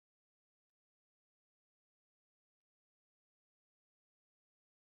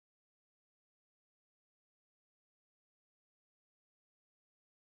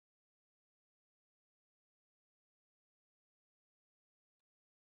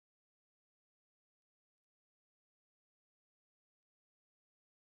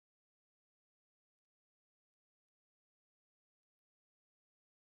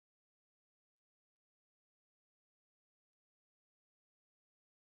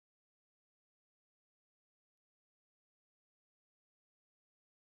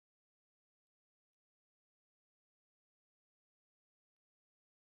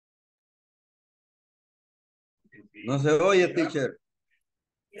No se oye, teacher.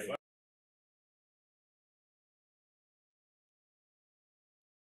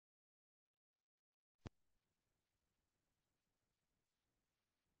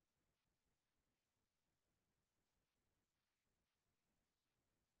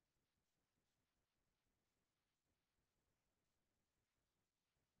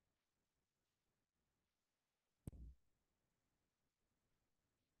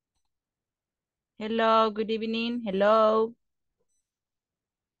 Hello, good evening. Hello.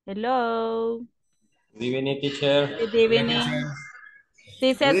 Hello. Good evening, teacher. Good evening.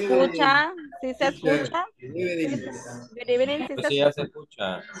 ¿Sí se Good evening, escucha? ¿Sí se teacher. escucha? Good ¿Sí evening. Good evening, ¿sí se Sí, ya escucha? se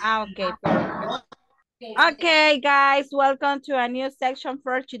escucha. Ah, ok, perfect. Okay, guys, welcome to a new section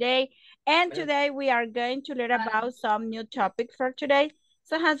for today. And today we are going to learn about some new topics for today.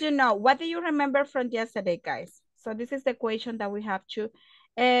 So as you know, what do you remember from yesterday, guys? So this is the question that we have to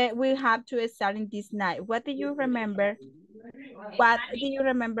start in this night. What do you remember? What do you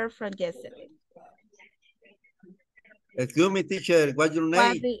remember from yesterday? Excuse me, teacher. What's your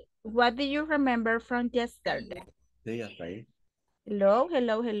name? What do you remember from yesterday? Sí, hasta ahí. Hello,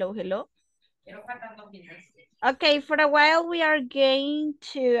 hello, hello, hello. Okay, for a while we are going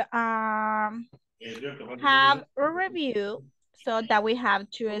to have a review so that we have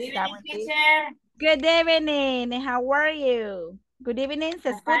to start with this. Good evening, how are you? Good evening,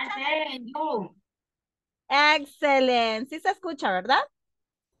 ¿se escucha? Excellent, sí se escucha, ¿verdad?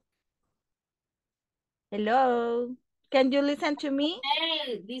 Hello, can you listen to me?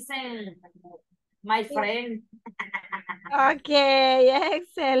 Hey, listen, my friend. Okay,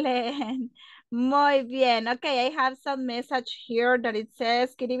 excellent. Muy bien. Okay, I have some message here that it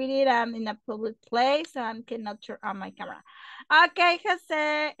says, good evening, I'm in a public place, so I cannot turn on my camera. Okay,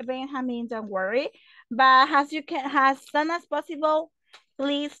 Jose, Benjamin, don't worry. But as soon as possible,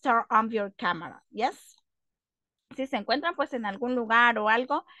 please turn on your camera. Yes? Si se encuentran pues en algún lugar o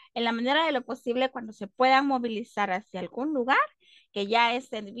algo, en la manera de lo posible, cuando se puedan movilizar hacia algún lugar, que ya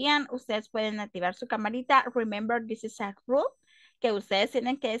estén bien, ustedes pueden activar su camarita. Remember, this is a rule, que ustedes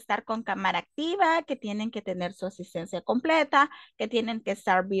tienen que estar con cámara activa, que tienen que tener su asistencia completa, que tienen que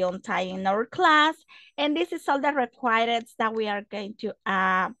estar be on time in our class. And this is all the requirements that we are going to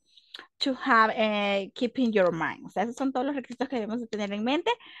have keep in your mind. O sea, esos son todos los requisitos que debemos de tener en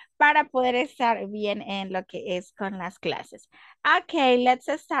mente para poder estar bien en lo que es con las clases. Okay, let's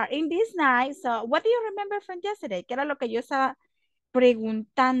start. In this night, so what do you remember from yesterday? ¿Qué era lo que yo estaba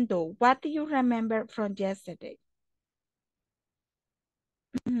preguntando? What do you remember from yesterday?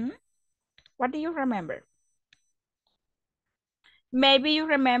 What do you remember? Maybe you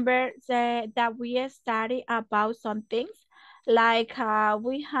remember that we studied about some things like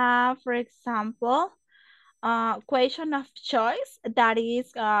we have, for example, question of choice that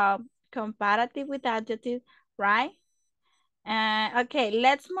is comparative with adjective, right? Okay,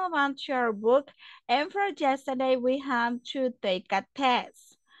 let's move on to our book. And for yesterday, we have to take a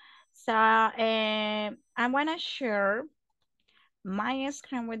test. So I'm gonna share my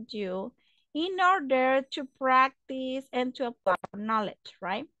screen with you in order to practice and to apply knowledge,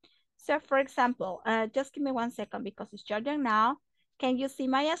 right? So for example, just give me 1 second because it's charging now. Can you see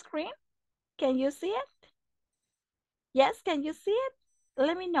my screen? Can you see it? Yes, can you see it?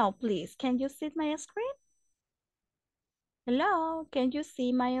 Let me know, please. Can you see my screen? Hello, can you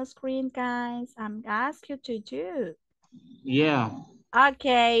see my screen, guys? I'm asking you to do. Yeah.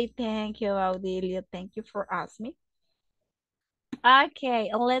 Okay, thank you, Audilio. Thank you for asking me.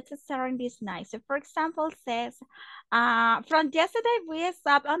 Okay, let's start on this night. So for example, says, from yesterday, we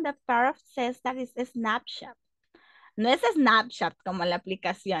stopped on the part of says that is a snapshot. No es snapshot como la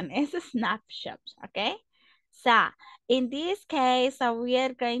aplicación, es snapshot, okay? So, in this case, we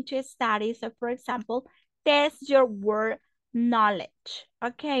are going to study, so for example, test your word knowledge.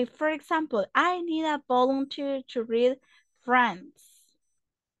 Okay, for example, I need a volunteer to read France.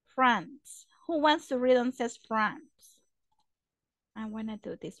 France. Who wants to read and says France? I want to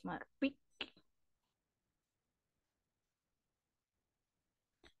do this one quick.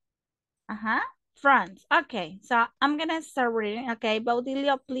 France. Okay, so I'm gonna start reading. Okay,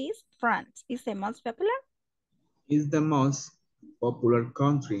 Baudilio, please. France is the most popular. Is the most popular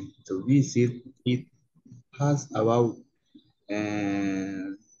country to visit. It has about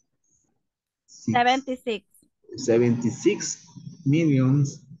 76 76 million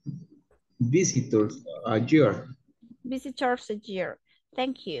visitors a year. visitors a year.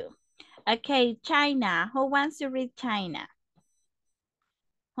 Thank you. Okay, China. Who wants to read China?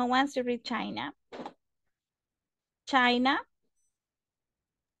 Who wants to read China? China.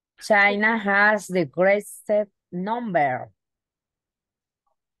 China has the greatest number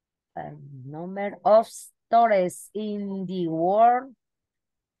of stores in the world.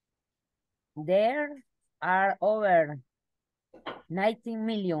 There are over 19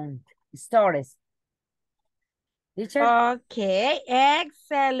 million stores. Teacher? Okay,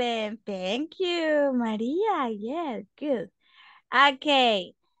 excellent. Thank you, Maria. Yes, good.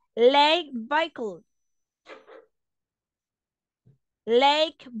 Okay, lake vehicle.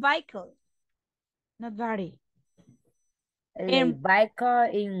 Lake vehicle. Not very. El vehicle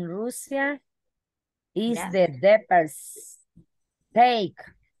in Russia is Yes. the deepest take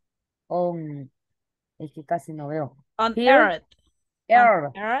on, es que casi no veo. On Here, Earth.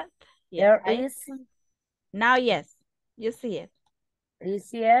 Earth. On Earth. Yes, There right? is, Now, yes, you see it.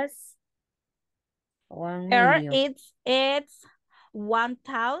 ISSS 1 Earth, million. it's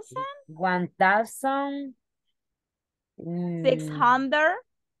 1,000. 1,000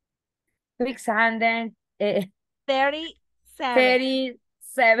 637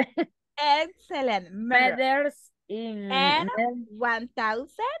 637 excellent meters meters in and 1,000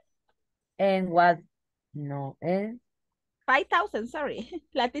 and what no and 5,000 sorry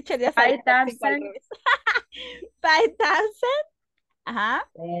la teacher ya salió 5,000 5,000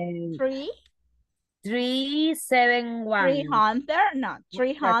 and 300 no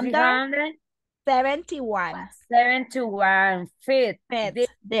 371 71 feet feet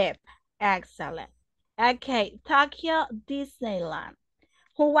deep. Excellent. Okay, Tokyo Disneyland.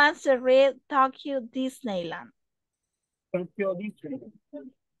 Who wants to read Tokyo Disneyland? Tokyo Disneyland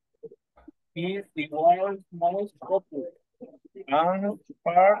is the world's most popular and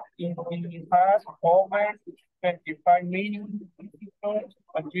park in it has over 25 million visitors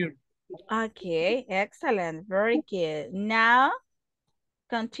a year. Okay, excellent. Very good. Now,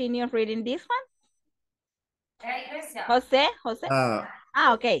 continue reading this one. Jose.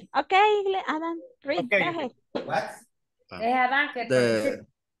 Okay. Okay, Adam, read. Okay. Go ahead. What?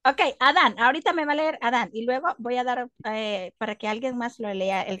 Ok, Adán, ahorita me va a leer Adán y luego voy a dar para que alguien más lo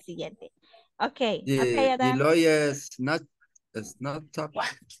lea el siguiente. Ok, Adán. Deloitte is not top.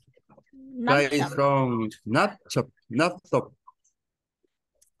 Fly from not top.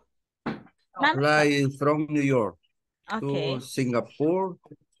 Fly from New York to Singapore.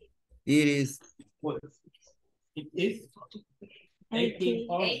 It is 18 18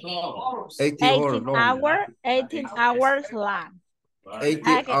 hours long.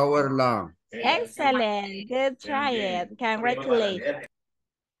 80 hours long. Excellent. Good try it. Congratulations.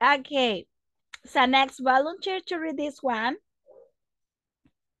 Okay. So next volunteer to read this one.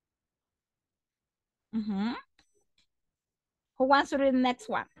 Who wants to read the next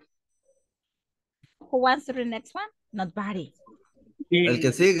one? Who wants to read the next one? Nobody. El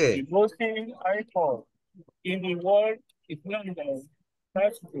que sigue. The most iPhone in the world is London.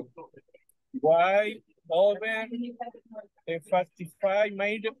 That's true. Why over 55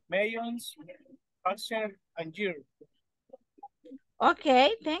 millions person a year.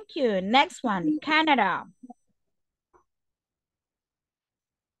 Okay, thank you. Next one, Canada.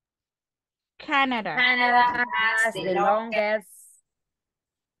 Canada has the longest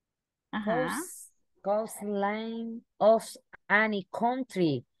coastline of any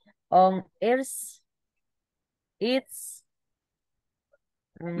country on Earth. It's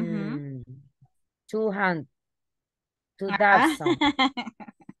 2,000.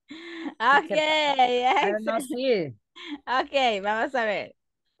 Okay, I don't know, see. Okay, vamos a ver.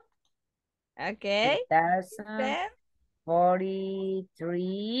 Okay.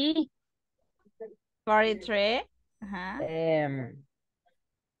 43. 43.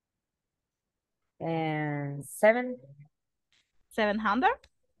 And 700.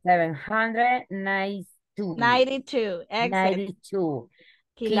 792. 92. Excellent. 92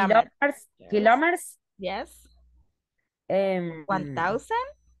 kilometers. Kilometers. Yes. 1,000.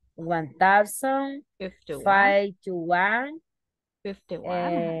 51.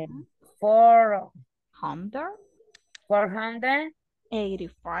 51.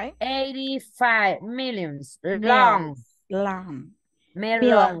 85. 85 millions. Long.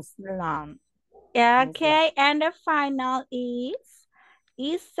 Millions. Long. Okay, and the final is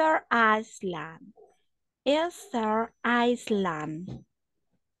Easter Island. Easter Island.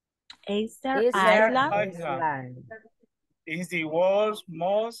 Easter Island is the world's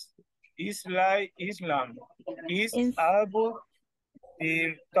most island. It's about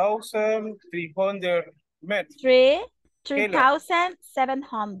 3,300 meters.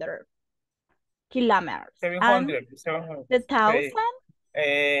 3,700 kilometers. 700. The thousand?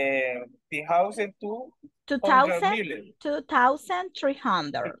 The house in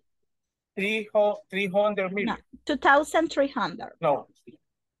 2,300. 300 million. No, 2,300. No.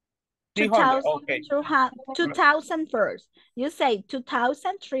 300, okay. 2,000 first. You say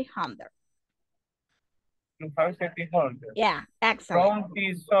 2,300. 2,800. Yeah, excellent. From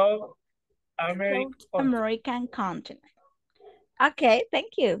the South American continent. Okay,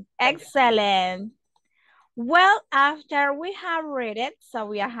 thank you. Excellent. Well, after we have read it, so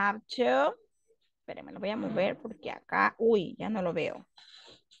we have to... Espérenme, lo voy a mover porque acá... Uy, ya no lo veo.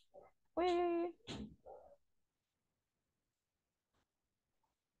 Uy.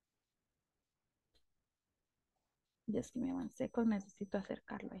 Just give me one second, necesito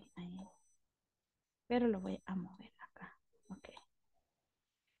acercarlo ahí. Pero lo voy a mover acá. Ok.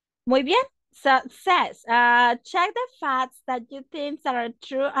 Muy bien. So it says, check the facts that you think are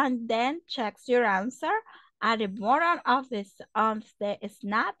true and then checks your answer at the bottom of the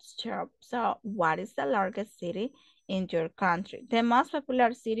snapshot. So what is the largest city in your country? The most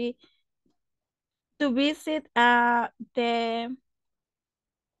popular city to visit the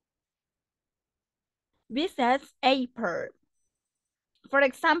business airport. For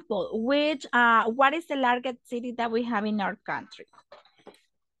example, what is the largest city that we have in our country?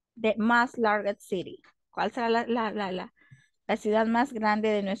 The most largest city. ¿Cuál será la ciudad más grande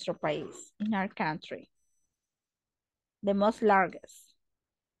de nuestro país? In our country. The most largest.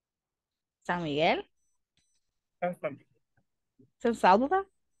 San Miguel? San Salvador?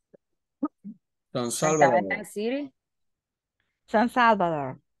 San Salvador. City. San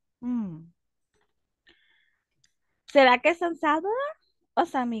Salvador. ¿Será que es San Salvador o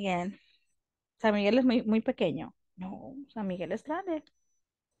San Miguel? San Miguel es muy pequeño. No, San Miguel es grande.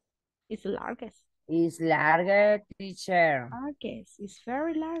 It's the largest. It's larger, teacher. Largest. It's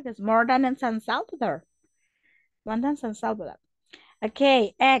very largest. More than in San Salvador. More than San Salvador.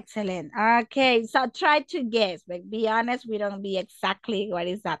 Okay, excellent. Okay, so try to guess, but be honest, we don't be exactly what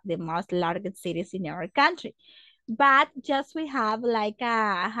is that the most largest cities in our country. But just we have like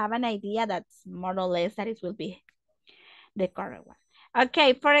have an idea that's more or less that it will be the correct one.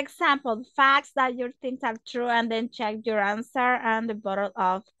 Okay, for example, facts that you think are true and then check your answer on the bottom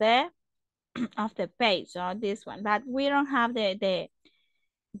of the page. So this one, but we don't have this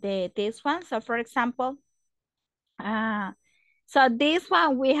one. So for example, so this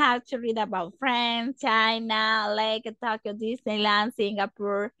one we have to read about France, China, Lake, Tokyo, Disneyland,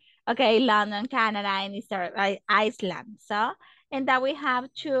 Singapore, okay, London, Canada, and Iceland. So, and that we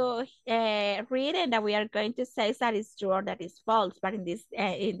have to read and that we are going to say that is true or that is false. But in this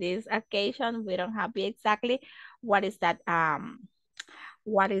occasion, we don't have exactly what is that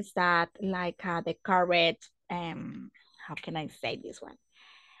like the correct how can I say this one?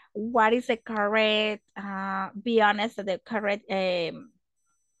 What is the correct, be honest, the correct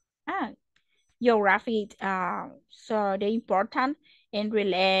geography, so the important and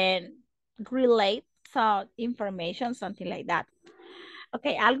relate so information, something like that.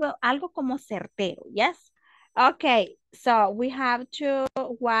 Okay, algo como certero, yes? Okay, so we have to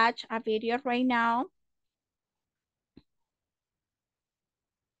watch a video right now.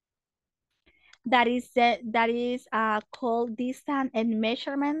 That is called distance and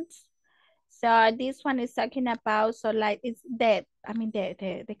measurements. So this one is talking about, so like it's the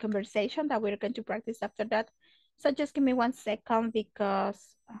conversation that we're going to practice after that. So just give me 1 second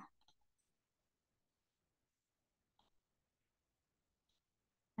because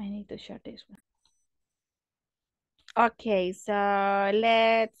I need to share this one. Okay, so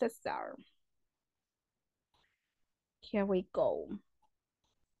let's start. Here we go.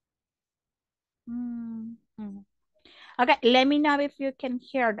 Okay, let me know if you can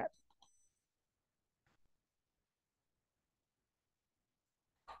hear that.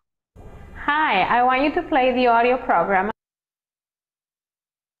 Hi, I want you to play the audio program.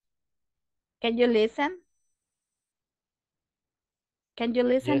 Can you listen? Can you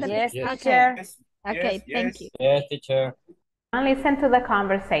listen? Yes, yes. teacher. Okay, thank you. Yes, teacher. And listen to the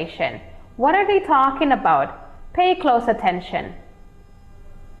conversation. What are they talking about? Pay close attention.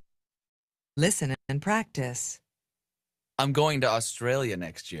 Listen and practice. I'm going to Australia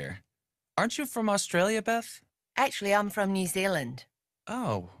next year. Aren't you from Australia, Beth? Actually, I'm from New Zealand.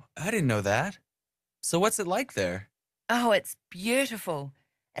 Oh, I didn't know that. So what's it like there? Oh, it's beautiful.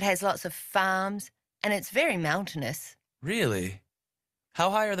 It has lots of farms and it's very mountainous. Really?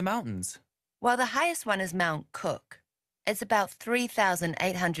 How high are the mountains? Well, the highest one is Mount Cook. It's about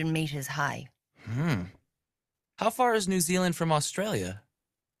 3,800 meters high. How far is New Zealand from Australia?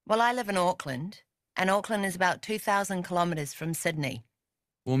 Well, I live in Auckland, and Auckland is about 2,000 kilometers from Sydney.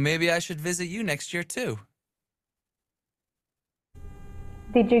 Well, maybe I should visit you next year too.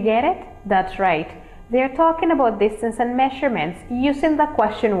 Did you get it? That's right. They're talking about distance and measurements using the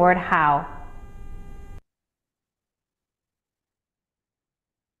question word how.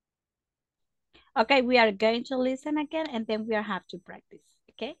 Okay, we are going to listen again and then we have to practice,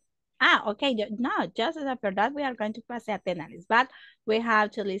 okay? Okay. No, just after that, we are going to pass the attendance, but we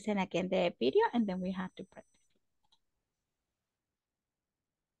have to listen again the video and then we have to practice.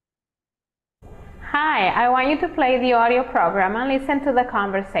 Hi, I want you to play the audio program and listen to the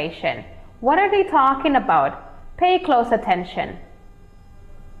conversation. What are they talking about? Pay close attention.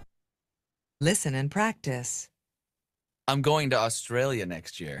 Listen and practice. I'm going to Australia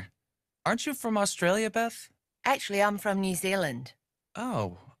next year. Aren't you from Australia, Beth? Actually, I'm from New Zealand.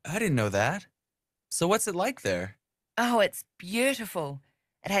 Oh, I didn't know that. So what's it like there? Oh, it's beautiful.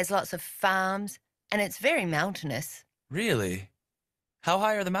 It has lots of farms and it's very mountainous. Really? How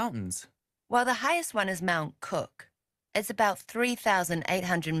high are the mountains? Well, the highest one is Mount Cook. It's about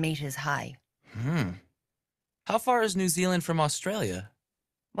 3,800 meters high. How far is New Zealand from Australia?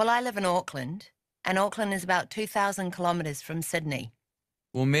 Well, I live in Auckland, and Auckland is about 2,000 kilometers from Sydney.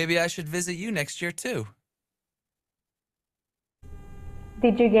 Well, maybe I should visit you next year too.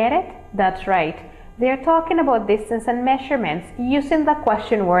 Did you get it? That's right. They're talking about distance and measurements using the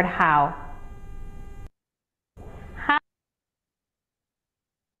question word how.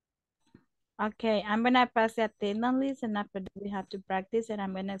 Okay, I'm gonna pass the attendance list and after that we have to practice and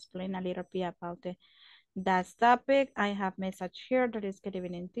I'm gonna explain a little bit about that topic. I have message here that is good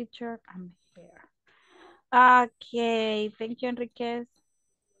evening teacher. I'm here. Okay, thank you, Enriquez.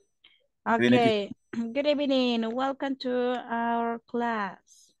 Okay, good evening. Welcome to our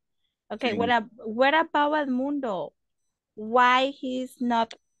class. Okay, what about El Mundo? Why he's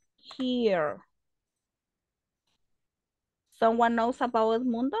not here? Someone knows about El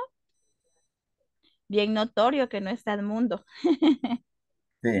Mundo? Bien notorio que no está El Mundo.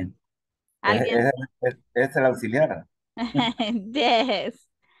 Sí. ¿Alguien? Es el auxiliar. Yes.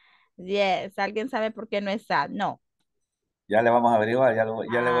 Yes. ¿Alguien sabe por qué no está? No. Ya le vamos a averiguar, ya le voy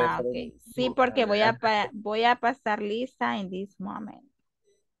a hacer Okay. Sí, porque voy a pasar lista en this moment.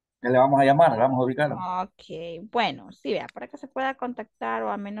 ya le vamos a llamar, le vamos a ubicar. Ok, bueno, sí, vea, para que se pueda contactar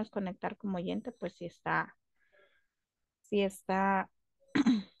o al menos conectar como oyente, pues sí está, sí está,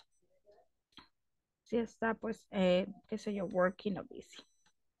 pues, qué sé yo, working o busy.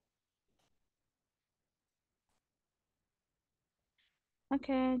 Ok,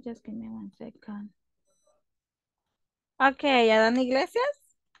 just give me 1 second. Ok, Adán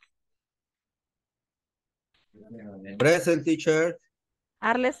Iglesias. Present, teacher.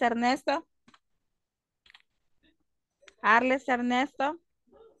 Arles Ernesto. Arles Ernesto.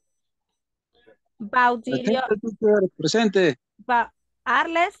 Baudilio. Presente.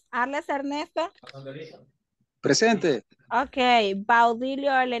 Arles Ernesto. Presente. Ok,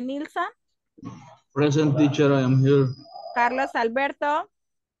 Baudilio L. Nilsson. Present, teacher, I am here. Carlos Alberto.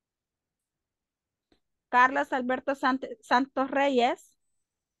 Carlos Alberto Santos Reyes.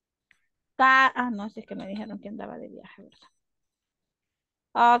 No, si es que me dijeron que andaba de viaje, ¿verdad?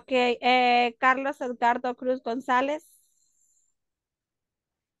 Ok, Carlos Edgardo Cruz González.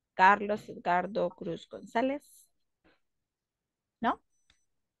 Carlos Edgardo Cruz González. ¿No?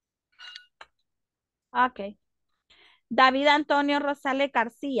 Ok. David Antonio Rosales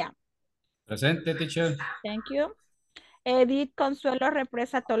García. Presente, teacher. Thank you. Edith Consuelo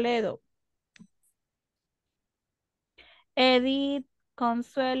Represa Toledo. Edith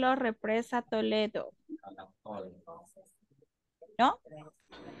Consuelo Represa Toledo. ¿No?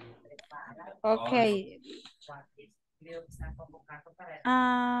 Ok.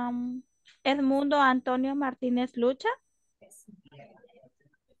 Edmundo Antonio Martínez Lucha.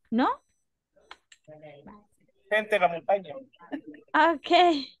 ¿No? Gente de la montaña. Ok.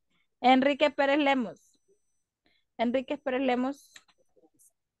 Enrique Pérez Lemos. Enrique Pérez Lemos.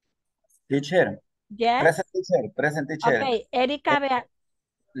 Teacher. Yes. Present, teacher. Ok. Erika Bea.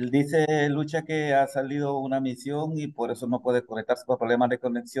 Dice Lucha que ha salido una misión y por eso no puede conectarse por problemas de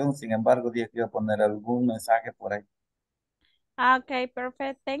conexión. Sin embargo, dije que iba a poner algún mensaje por ahí. Ok,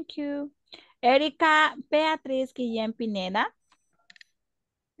 perfect. Thank you. Erika Beatriz Guillén Pineda.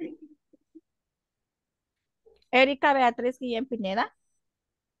 Erika Beatriz Guillén Pineda.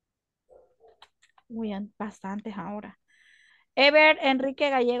 Uy, bastantes ahora. Ever Enrique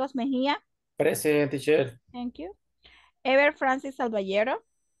Gallegos Mejía. Presente, teacher. Thank you. Ever Francis Alballero.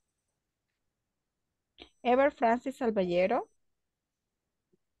 Ever Francis Alballero.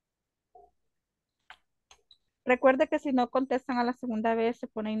 Recuerde que si no contestan a la segunda vez se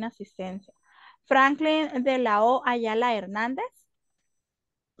pone inasistencia. Franklin de la O Ayala Hernández.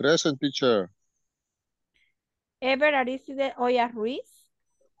 Present, teacher. Ever Aristide Oya Ruiz.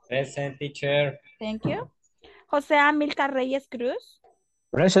 Present, teacher. Thank you. José Amilcar Reyes Cruz.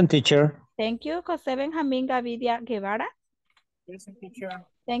 Present, teacher. Thank you. José Benjamín Gavidia Guevara. Present, teacher.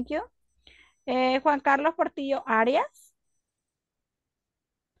 Thank you. Juan Carlos Portillo Arias.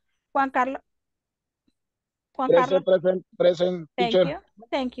 Juan Carlos. Juan Carlos. Present, Thank teacher. you.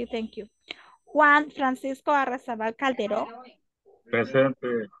 Thank you. Thank you. Juan Francisco Arrazabal Calderón.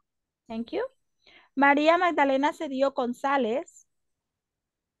 Presente. Thank you. María Magdalena Cedillo González.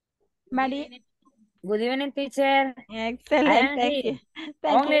 María. Good evening, teacher. Excellent. Thank you.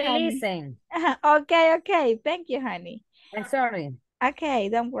 Thank Only you, honey. listen. Okay. Thank you, honey. I'm sorry. Okay,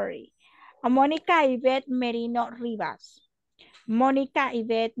 don't worry. Mónica Ivette Merino Rivas. Mónica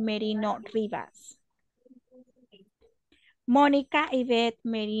Ivette Merino Rivas. Mónica Ivette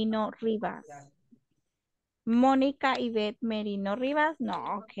Merino Rivas. Mónica Ivette Merino Rivas.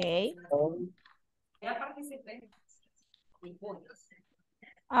 No, okay. Ya participé.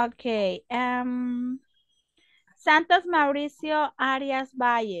 Okay. Santos Mauricio Arias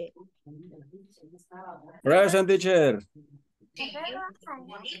Valle. Present, teacher.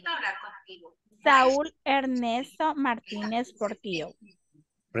 Saúl Ernesto Martínez Portillo.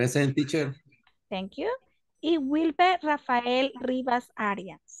 Present, teacher. Thank you. Y Wilber Rafael Rivas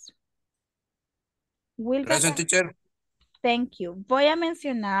Arias. Wilber. Present, teacher. Thank you. Voy a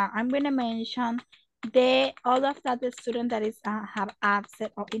mencionar, I'm going to mention all of the students that is have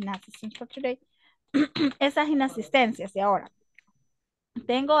absent or inassistance for today. Esas inasistencias de ahora.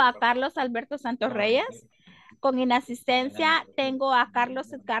 Tengo a Carlos Alberto Santos Reyes con inasistencia. Tengo a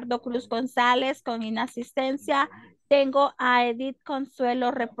Carlos Edgardo Cruz González con inasistencia. Tengo a Edith Consuelo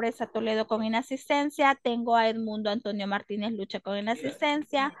Represa Toledo con inasistencia. Tengo a Edmundo Antonio Martínez Lucha con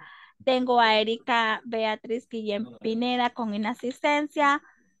inasistencia. Tengo a Erika Beatriz Guillén Pineda con inasistencia.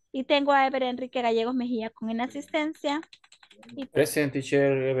 Y tengo a Ever Enrique Gallegos Mejía con inasistencia. Present,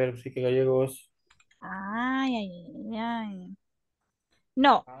 teacher. Ever Enrique Gallegos. Ay.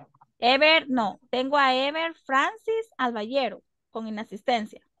 No, Ever, no. Tengo a Ever Francis Alballero con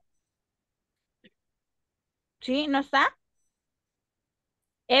inasistencia. ¿Sí? ¿No está?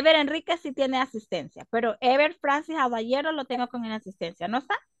 Ever Enrique sí tiene asistencia, pero Ever Francis Alballero lo tengo con inasistencia. ¿No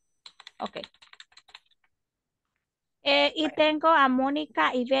está? Ok. Y tengo a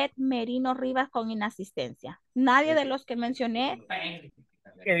Mónica Ivette Merino Rivas con inasistencia. Nadie de los que mencioné.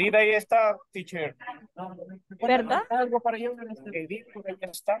 Edith ahí está, teacher. ¿Perdón? Algo para yo. Edith, ahí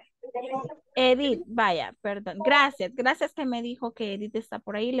está. Edith, vaya, perdón. Gracias que me dijo que Edith está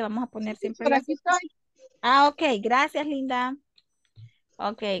por ahí. Le vamos a poner siempre. Por aquí estoy. Ok, gracias, Linda.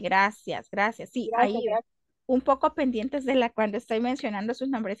 Ok, gracias. Sí, Gracias, ahí gracias. un poco pendientes de cuando estoy mencionando sus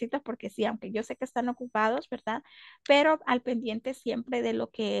nombrecitos, porque sí, aunque yo sé que están ocupados, ¿verdad? Pero al pendiente siempre de lo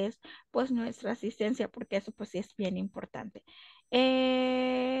que es, pues, nuestra asistencia, porque eso, pues, sí es bien importante.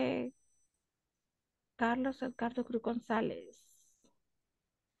 Carlos Edgardo Cruz González.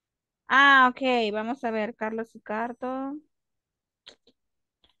 Ok, vamos a ver, Carlos Edgardo.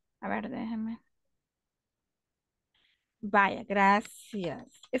 A ver, déjeme. Vaya,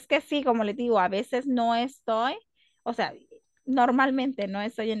 gracias. Es que sí, como les digo, a veces no estoy, o sea, normalmente no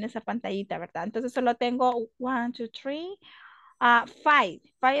estoy en esa pantallita, ¿verdad? Entonces solo tengo 1, 2, 3,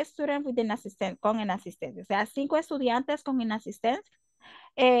 5 students with con inasistencia. O sea, 5 estudiantes con inasistencia.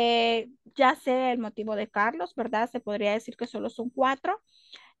 Ya sé el motivo de Carlos, ¿verdad? Se podría decir que solo son 4.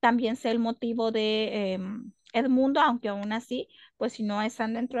 También sé el motivo de Edmundo, aunque aún así, pues si no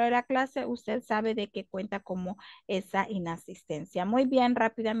están dentro de la clase, usted sabe de que cuenta como esa inasistencia. Muy bien,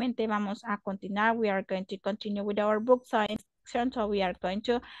 rápidamente vamos a continuar. We are going to continue with our book science section. So we are going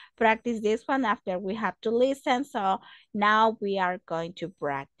to practice this one after we have to listen. So now we are going to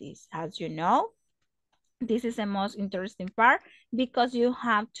practice. As you know, this is the most interesting part because you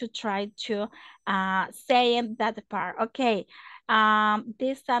have to try to say that part. Okay,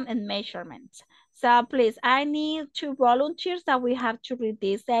 distance and measurements. So please, I need 2 volunteers that we have to read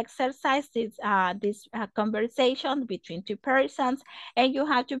this exercise, this conversation between 2 persons, and you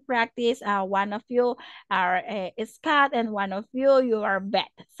have to practice. One of you are Scott and one of you are Beth.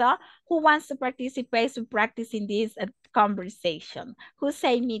 So who wants to participate to practice in this conversation? Who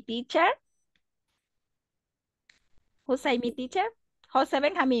say me, teacher? Who say me, teacher? Jose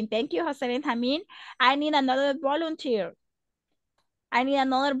Benjamin. Thank you, Jose Benjamin. I need another volunteer.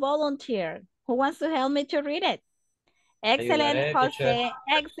 Who wants to help me to read it? Excellent, Ayudaré, Jose. teacher.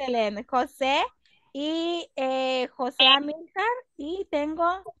 Excellent, Jose. Y José Amílcar. Y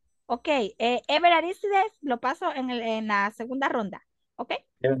tengo, ok, Ever Aristides lo paso en la segunda ronda. Ok.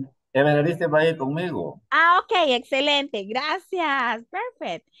 Everariste va a ir conmigo. Ok, excelente. Gracias.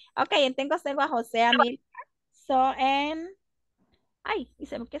 Perfect. Ok, entonces tengo a José Amílcar. So,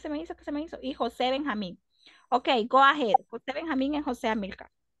 ¿qué se me hizo? Y José Benjamín. Ok, go ahead. José Benjamín y José Amílcar.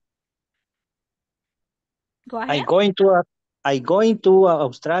 Go ahead. I going to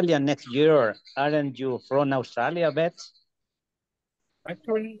Australia next year. Aren't you from Australia, Beth?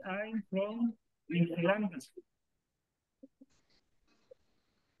 Actually, I'm from New Zealand.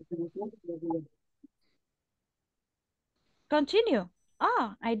 Continue.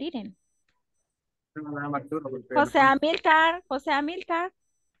 Oh, I didn't. José Amilcar, José Amilcar.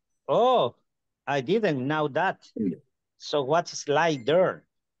 Oh, I didn't know that. So what's like there?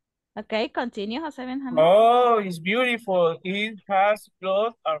 Okay, continue, José Benjamín. Oh, it's beautiful. It has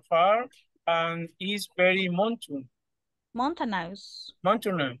close are far and is very Mountainous.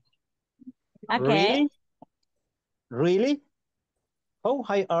 mountainous. Okay. Really? Really? How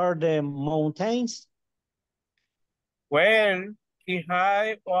high are the mountains? Well, the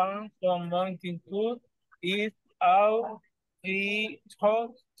high one from mountain two is out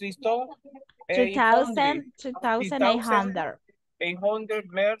 3,800 2,800.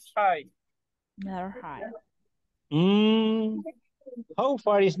 800 meters high. They're high. How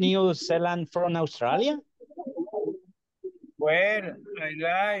far is New Zealand from Australia? Well, I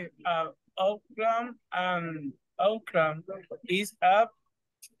live at Auckland and Auckland is up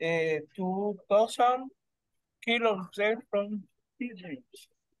 2,000 kilometers from Sydney.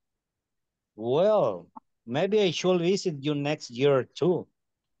 Well, maybe I should visit you next year too.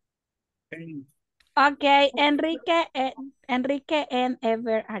 Okay, Enrique and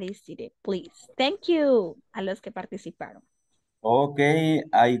Ever Aristide, please. Thank you a los que participaron. Okay,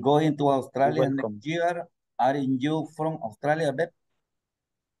 I going to Australia welcome. next year. Aren't you from Australia, Beth?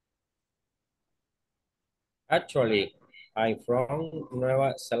 Actually, I'm from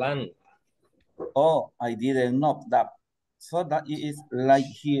New Zealand. Oh, I didn't know that. So that it is like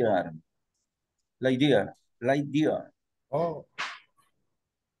here. Like there. Like there. Oh,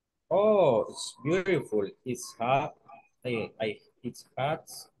 oh, it's beautiful. It's hot. It's hot.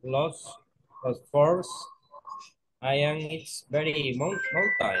 Lots force. It's very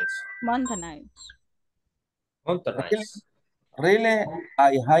Mountainous. mountainous. Really?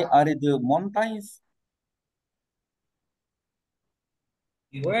 I high are the mountains?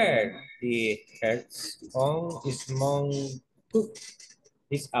 Where the hertz on is Mount Cook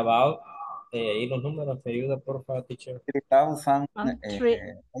is about. ¿Y los números te ayuda, por favor, teacher?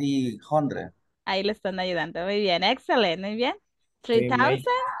 3,800. Ahí le están ayudando. Muy bien, excelente, muy bien.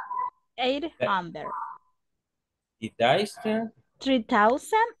 3,800. The dice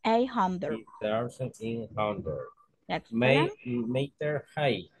 3,800. 3,800 Excellent. meter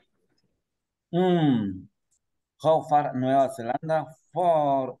high. How far Nueva Zelanda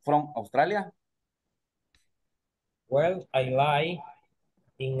from Australia? Well, I lie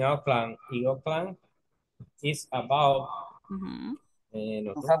in Auckland. In Auckland is about.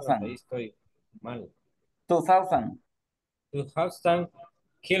 Los números, ahí estoy mal. 2,000. 2,000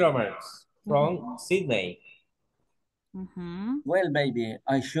 kilometers from Sydney. Well, baby,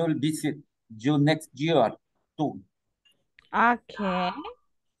 I should visit you next year too. Okay.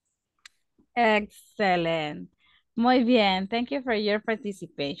 Excellent. Muy bien. Thank you for your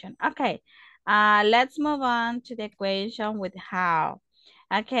participation. Okay. Let's move on to the question with how.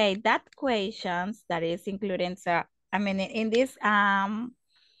 Okay, that questions that is including, so I mean in this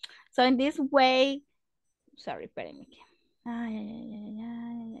so in this way, sorry, espérenme.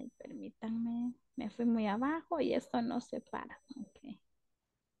 Permítanme. Me fui muy abajo y esto no se para. Okay.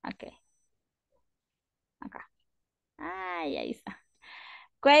 Okay. Acá. Ay, ahí está.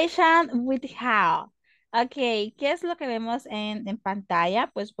 Question with how. Ok, ¿qué es lo que vemos en pantalla?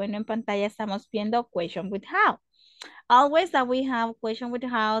 Pues bueno, en pantalla estamos viendo question with how. Always that we have question with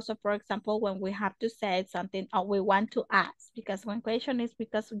how. So for example, when we have to say something or we want to ask, because one question is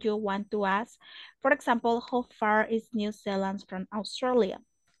because you want to ask. For example, how far is New Zealand from Australia?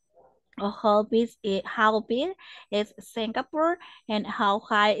 Or how big is Singapore, and how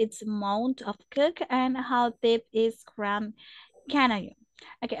high is Mount of Cook, and how deep is Grand Canyon?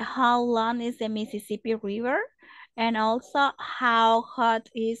 Okay, how long is the Mississippi River? And also how hot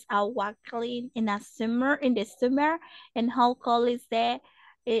is Auckland in the summer, and how cold is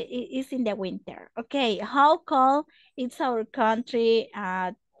is in the winter? Okay, how cold is our country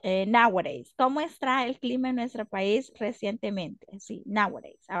nowadays? ¿Cómo está el clima en nuestro país recientemente? Sí,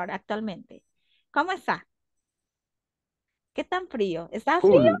 nowadays, ahora actualmente. ¿Cómo está? ¿Qué tan frío? ¿Está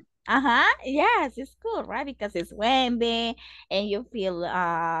frío? Yes, it's cool, right? Because it's windy and you feel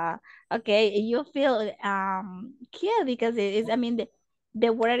okay, you feel cute because it is, I mean,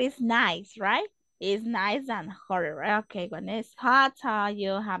 the weather is nice, right? It's nice and hot, right? Okay, when it's hot,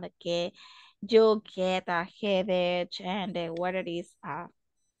 you have you get a headache, and the weather is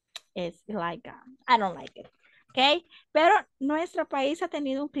like I don't like it. Okay, pero nuestro país ha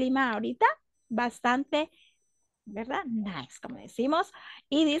tenido un clima ahorita bastante, ¿verdad? Nice, como decimos.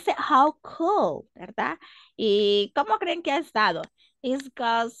 Y dice how cool, ¿verdad? ¿Y cómo creen que ha estado? It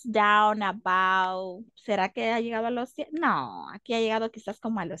goes down about, ¿será que ha llegado a los 100? No, aquí ha llegado quizás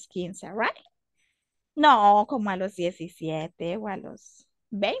como a los 15, right? No, como a los 17 o a los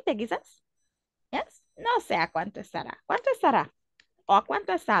 20 quizás. Yes. No sé a cuánto estará. ¿Cuánto estará? ¿O a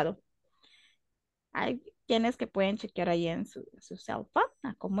cuánto ha estado? Hay quienes que pueden chequear ahí en su cell phone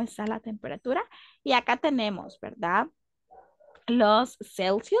a cómo está la temperatura. Y acá tenemos, ¿verdad? Los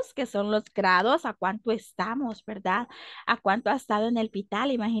Celsius, que son los grados, a cuánto estamos, ¿verdad? A cuánto ha estado en el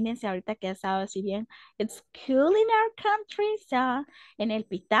Pital. Imagínense ahorita que ha estado así bien. It's cool in our country, so, en el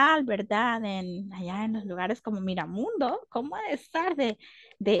Pital, ¿verdad? Allá en los lugares como Miramundo, ¿cómo ha de estar de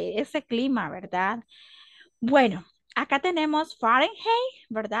ese clima, ¿verdad? Bueno, acá tenemos Fahrenheit,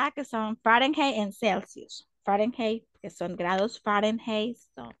 ¿verdad? Que son Fahrenheit en Celsius. Fahrenheit, que son grados Fahrenheit.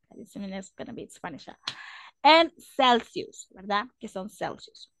 So, this is going to be Spanish. En Celsius, ¿verdad? Que son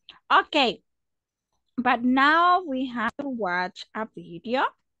Celsius. Okay, but now we have to watch a video.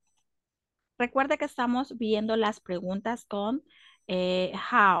 Recuerda que estamos viendo las preguntas con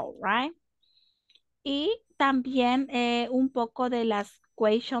how, right? Y también un poco de las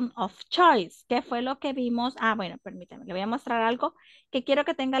question of choice, que fue lo que vimos. Ah, bueno, permítame, le voy a mostrar algo que quiero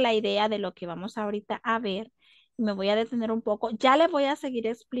que tenga la idea de lo que vamos ahorita a ver. Me voy a detener un poco. Ya le voy a seguir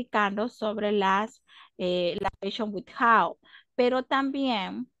explicando sobre la question with how, pero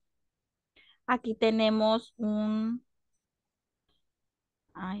también aquí tenemos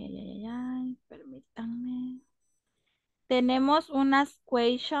ay, ay, ay, ay, permítanme. Tenemos unas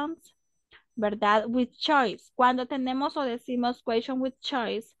questions, ¿verdad? With choice. Cuando tenemos o decimos question with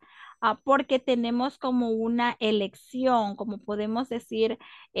choice, porque tenemos como una elección, como podemos decir,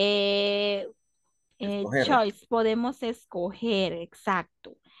 Escoger. choice, podemos escoger,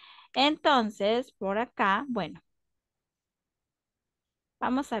 exacto. Entonces, por acá, bueno,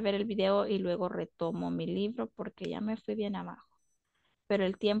 vamos a ver el video y luego retomo mi libro porque ya me fui bien abajo, pero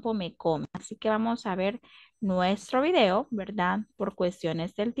el tiempo me come. Así que vamos a ver nuestro video, ¿verdad? Por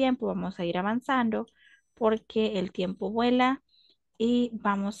cuestiones del tiempo, vamos a ir avanzando porque el tiempo vuela y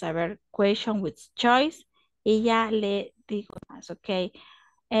vamos a ver question with choice y ya le digo más, ¿ok?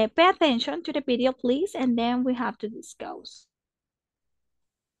 Pay attention to the video, please, and then we have to discuss.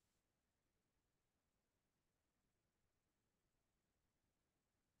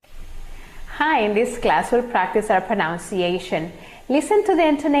 Hi, in this class we'll practice our pronunciation. Listen to the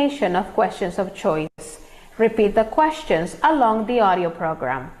intonation of questions of choice. Repeat the questions along the audio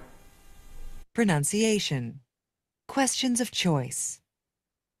program. Pronunciation. Questions of choice.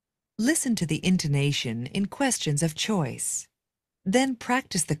 Listen to the intonation in questions of choice. Then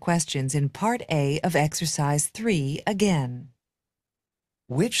practice the questions in Part A of Exercise 3 again.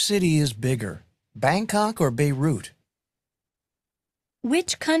 Which city is bigger, Bangkok or Beirut?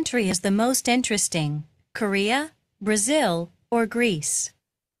 Which country is the most interesting, Korea, Brazil, or Greece?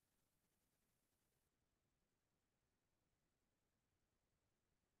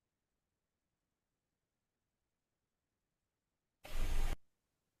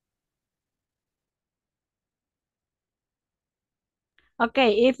 Ok,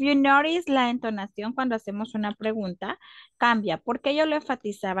 if you notice la entonación cuando hacemos una pregunta cambia. ¿Por qué yo le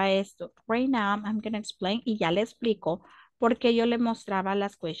enfatizaba esto? Right now I'm going to explain y ya le explico por qué yo le mostraba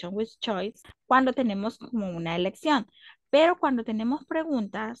las question with choice cuando tenemos como una elección. Pero cuando tenemos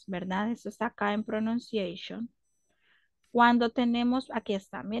preguntas, ¿verdad? Eso está acá en pronunciation. Cuando tenemos, aquí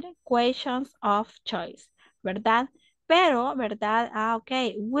está, miren, questions of choice, ¿verdad? Pero, ¿verdad? Ah, ok,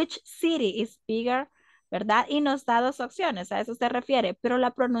 which city is bigger? ¿Verdad? Y nos da dos opciones, a eso se refiere. Pero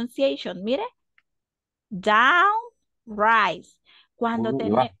la pronunciation, mire, down, rise. Cuando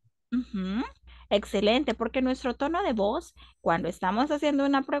tenemos... Excelente, porque nuestro tono de voz, cuando estamos haciendo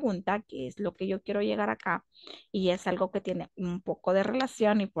una pregunta, que es lo que yo quiero llegar acá, y es algo que tiene un poco de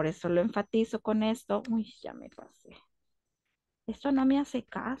relación y por eso lo enfatizo con esto. Uy, ya me pasé. Esto no me hace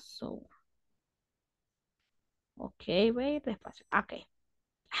caso. Ok, voy despacio. Ok.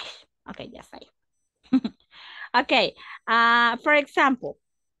 Ay, ok, ya está ahí. Ok. For example,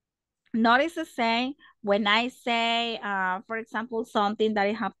 notice the same when I say, for example, something that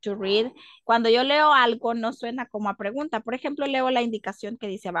I have to read. Cuando yo leo algo, no suena como a pregunta. Por ejemplo, leo la indicación que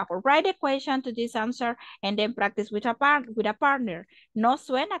dice abajo, write a question to this answer and then practice with a partner. No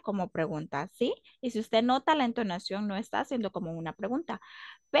suena como pregunta, ¿sí? Y si usted nota, la entonación no está haciendo como una pregunta.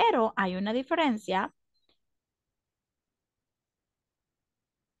 Pero hay una diferencia.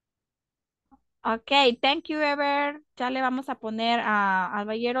 Ok, thank you, Ever. Ya le vamos a poner al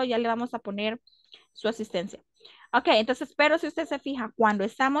Ballero, ya le vamos a poner su asistencia. Ok, entonces, pero si usted se fija, cuando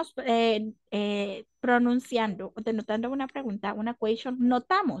estamos pronunciando o denotando una pregunta, una question,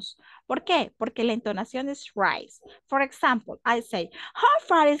 notamos. ¿Por qué? Porque la entonación es rise. For example, I say, how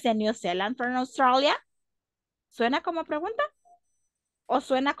far is the New Zealand from Australia? ¿Suena como pregunta? ¿O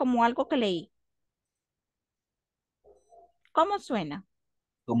suena como algo que leí? ¿Cómo suena?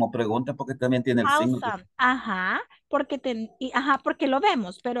 Como pregunta porque también tiene el How signo. some. Ajá, porque porque lo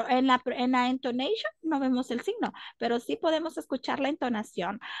vemos, pero en la intonation no vemos el signo, pero sí podemos escuchar la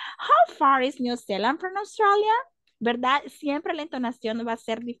entonación. How far is New Zealand from Australia? ¿Verdad? Siempre la entonación va a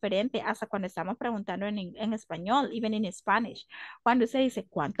ser diferente hasta cuando estamos preguntando en español, even in Spanish. Cuando se dice,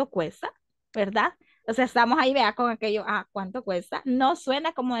 ¿cuánto cuesta? ¿Verdad? O sea, estamos ahí, vea, con aquello, ¿cuánto cuesta? No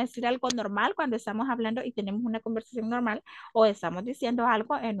suena como decir algo normal cuando estamos hablando y tenemos una conversación normal o estamos diciendo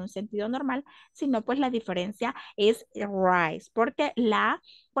algo en un sentido normal, sino pues la diferencia es rise, porque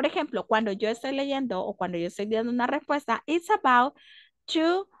por ejemplo, cuando yo estoy leyendo o cuando yo estoy dando una respuesta, it's about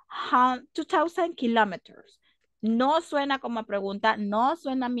 2,000 kilometers. No suena como pregunta, no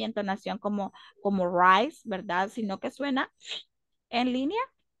suena mi entonación como rise, ¿verdad? Sino que suena en línea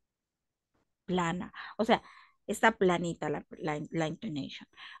plana. O sea, está planita la intonation.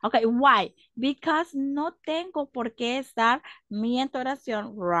 Ok, why? Because no tengo por qué estar mi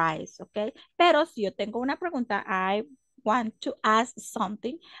entonación rise, ok? Pero si yo tengo una pregunta, I want to ask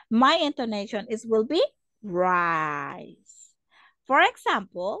something, my intonation will be rise. For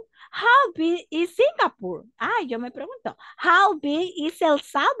example, how big is Singapore? Yo me pregunto, how big is El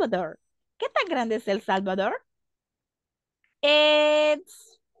Salvador? ¿Qué tan grande es El Salvador?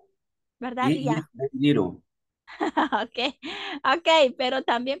 It's, ¿verdad? Y little. Ok, ok, pero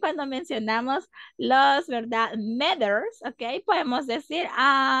también cuando mencionamos los, ¿verdad? Meters, ok, podemos decir,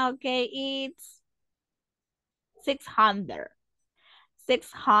 ok, it's 600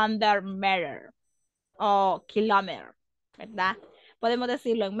 meter o kilómetro, ¿verdad? Podemos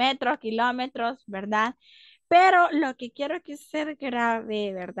decirlo en metros, kilómetros, ¿verdad? Pero lo que quiero que se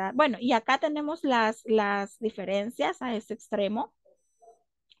grabe, ¿verdad? Bueno, y acá tenemos las diferencias a ese extremo,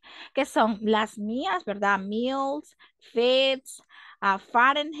 que son las mías, ¿verdad? Meals, fits,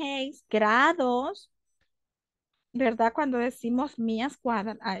 Fahrenheit, grados, ¿verdad? Cuando decimos mías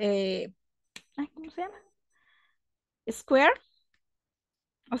cuadradas, ¿cómo se llama? Square,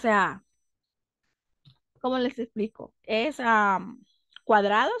 o sea, ¿cómo les explico? Es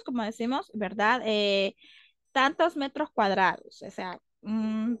cuadrados, como decimos, ¿verdad? Tantos metros cuadrados, o sea,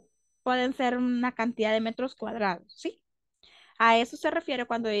 pueden ser una cantidad de metros cuadrados, ¿sí? A eso se refiere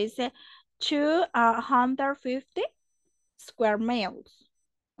cuando dice 250 square miles,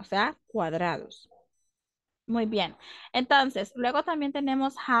 o sea, cuadrados. Muy bien. Entonces, luego también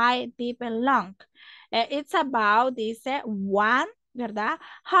tenemos high, deep, and long. It's about, dice, one, ¿verdad?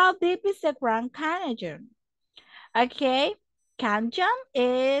 How deep is the Grand Canyon? Okay, canyon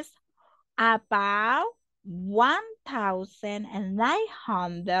is about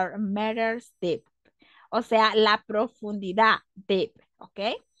 1,900 meters deep. O sea, la profundidad deep, ¿ok?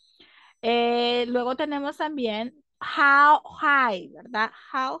 Luego tenemos también how high, ¿verdad?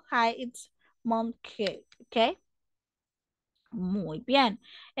 How high it's Mount Kidd, ¿ok? Muy bien.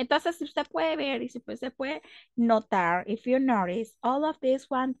 Entonces, si usted puede ver y si usted puede notar, if you notice, all of this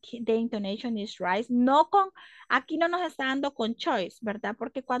one, the intonation is right. Aquí no nos está dando con choice, ¿verdad?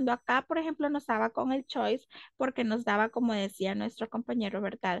 Porque cuando acá, por ejemplo, nos daba con el choice, porque nos daba, como decía nuestro compañero,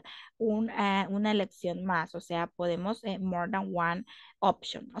 ¿verdad? Una elección más, o sea, podemos more than one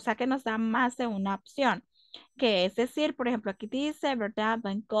option, o sea, que nos da más de una opción, que es decir, por ejemplo, aquí dice, ¿verdad?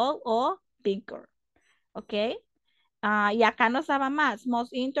 Bangkok o bigger, ¿ok? Y acá nos daba más.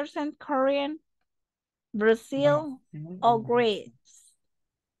 Most interesting Korean, Brazil o Greece.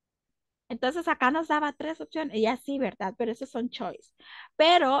 Entonces acá nos daba 3 opciones. Y así, ¿verdad? Pero esos son choice.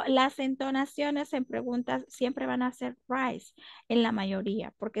 Pero las entonaciones en preguntas siempre van a ser rise en la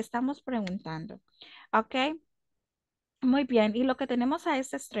mayoría porque estamos preguntando. ¿Ok? Muy bien, y lo que tenemos a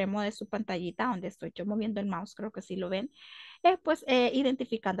este extremo de su pantallita, donde estoy yo moviendo el mouse, creo que sí lo ven, es pues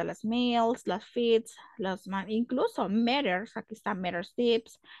identificando las miles, las feet, incluso meters, aquí está meters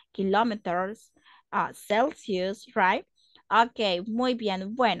tips, kilómetros, Celsius, right? Ok, muy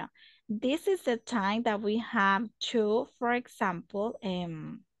bien, bueno, this is the time that we have to, for example,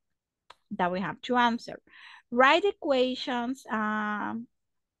 that we have to answer. Write equations,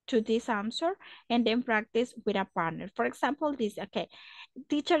 to this answer and then practice with a partner. For example, this, okay,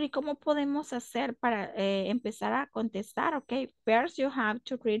 teacher, ¿y cómo podemos hacer para empezar a contestar? Okay, first you have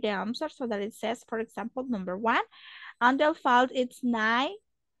to read the answer so that it says, for example, number 1, on the default it's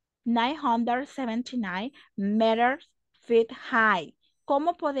 979 meters feet high.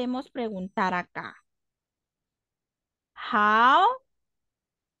 ¿Cómo podemos preguntar acá? How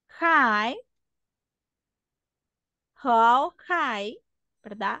high,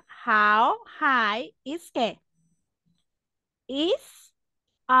 ¿verdad? How high is ¿qué? Is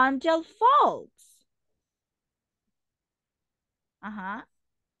Angel Falls. Ajá.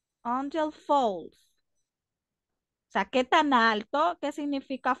 Angel Falls. O sea, ¿qué tan alto? ¿Qué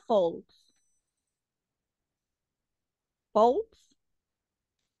significa falls? Falls.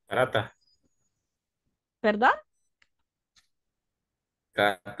 Catarata. ¿Perdón?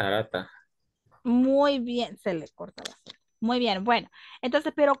 Catarata. Muy bien, se le corta la C. Muy bien, bueno.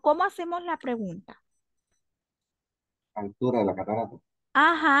 Entonces, pero ¿cómo hacemos la pregunta? Altura de la catarata.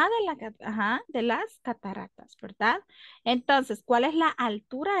 Ajá, de las cataratas, ¿verdad? Entonces, ¿cuál es la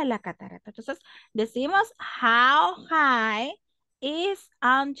altura de la catarata? Entonces, decimos, how high is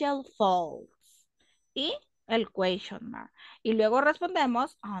Angel Falls? Y el question mark. Y luego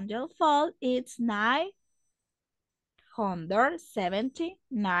respondemos, Angel Falls is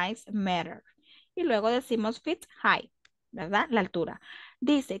 979 meters. Y luego decimos feet high, ¿verdad? La altura.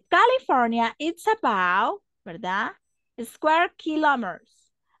 Dice, California, it's about, ¿verdad? Square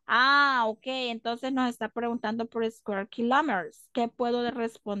kilometers. Ah, ok. Entonces nos está preguntando por square kilometers. ¿Qué puedo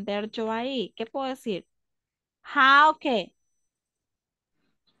responder yo ahí? ¿Qué puedo decir? How, ¿qué?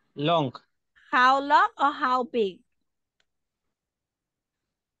 Long. How long or how big?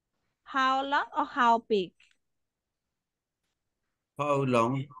 How long or how big? How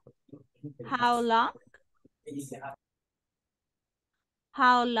long? How long?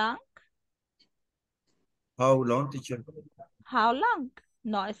 How long? How long, teacher? How long?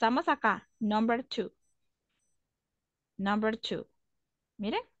 No, estamos acá. Number two. Number two.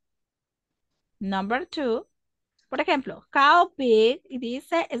 Miren. Number two. Por ejemplo, how big, y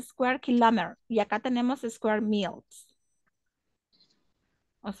dice square kilometer. Y acá tenemos square miles.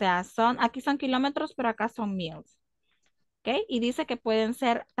 O sea, aquí son kilómetros, pero acá son miles. ¿Ok? Y dice que pueden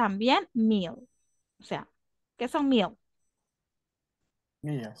ser también mil. O sea, ¿qué son mil?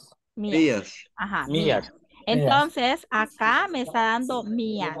 Millas. Millas. Ajá, millas. Millas. Entonces, acá me está dando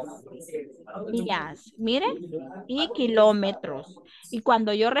millas. Millas, mire, y kilómetros. Y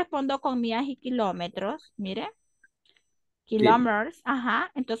cuando yo respondo con millas y kilómetros, mire, kilómetros,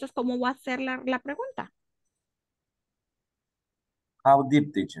 ajá, entonces, ¿cómo voy a hacer la pregunta? How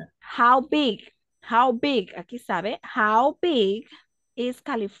deep, teacher? How big? How big? Aquí sabe, how big is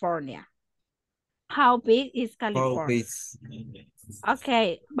California? How big is How California? big?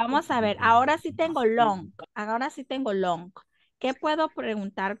 Ok, vamos a ver, ahora sí tengo long, ahora sí tengo long. ¿Qué puedo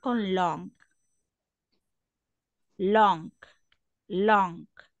preguntar con long? Long, long.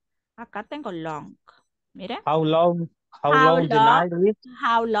 Acá tengo long. Mire. How long How the long, night is?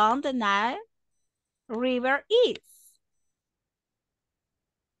 how long the Nile River is?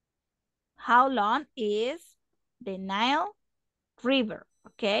 How long is the Nile River?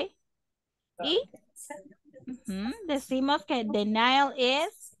 ¿Ok? Y decimos que the Nile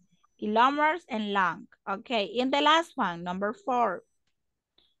is kilometers and long. Okay, and the last one, number four.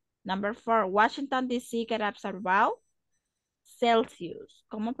 Number four, Washington, D.C. get up about Celsius.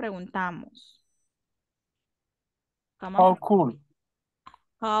 ¿Cómo preguntamos? How cool?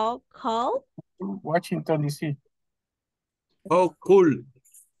 How cold? Washington, D.C. How cool?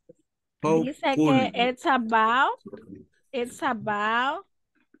 How Dice cool? que it's about,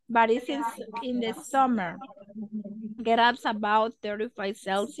 but it's in the summer. Get up about 35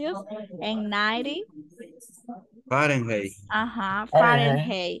 Celsius and 90. Fahrenheit. Ajá,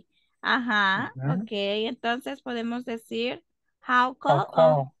 Fahrenheit. Ajá, ok. Entonces podemos decir how cold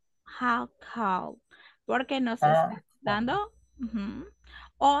o how cold. Porque nos está dando.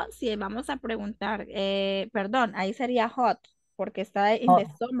 O si vamos a preguntar, perdón, ahí sería hot, porque está in the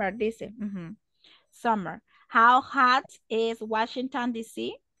summer, dice. Summer. How hot is Washington,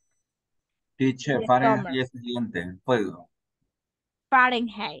 D.C.? Teacher, The Fahrenheit summer. es siguiente, fuego.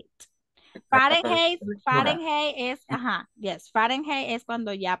 Fahrenheit. Fahrenheit es, Sí. ajá, yes, Fahrenheit es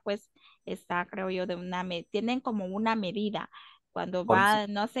cuando ya pues está, creo yo, tienen como una medida. Cuando Por eso- va,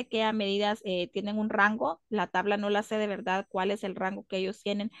 no sé qué a medidas, tienen un rango, la tabla no la sé de verdad cuál es el rango que ellos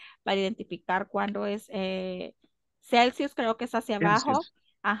tienen para identificar cuándo es Celsius, creo que es hacia abajo, Celsius.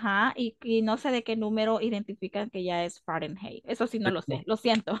 ajá, y no sé de qué número identifican que ya es Fahrenheit. Eso sí no lo sé, lo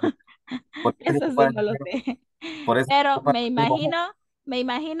siento. Por eso Eso sí no lo sé. por eso Pero me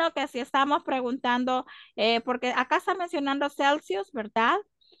imagino que si estamos preguntando, porque acá está mencionando Celsius, ¿verdad?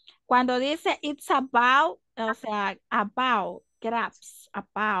 Cuando dice it's about, o sea, about, grabs,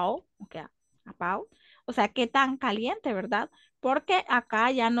 about, okay, about, o sea, qué tan caliente, ¿verdad? Porque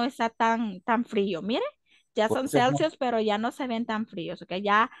acá ya no está tan frío. Mire, ya por son eso es Celsius, pero ya no se ven tan fríos, ¿ok?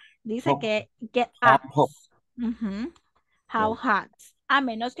 Ya dice hot, que get hot, hot. ups. Ujú. How hot. A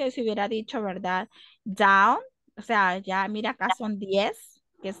menos que se hubiera dicho, ¿verdad? Down. O sea, ya mira acá son 10,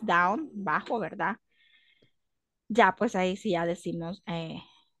 que es down, bajo, ¿verdad? Ya, pues ahí sí ya decimos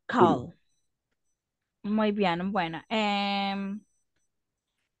cold. Muy bien, bueno.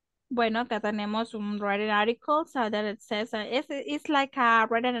 Bueno, acá tenemos un written article, so that it says, it's like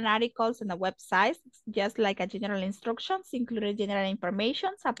written articles on the website, just like a general instructions, including general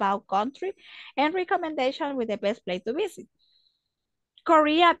information about country and recommendation with the best place to visit.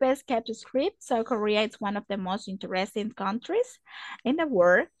 Korea best kept script, so Korea is one of the most interesting countries in the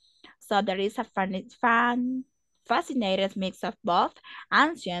world. So there is a fascinating mix of both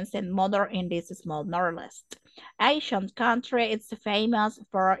ancient and modern in this small northwest Asian country. It's famous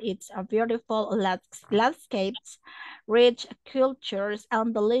for its beautiful landscapes, rich cultures,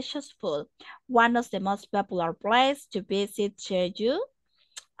 and delicious food. One of the most popular places to visit Jeju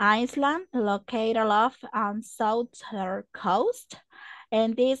Island, located off on southern coast,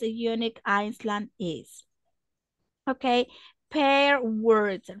 and this unique island is. Okay, pair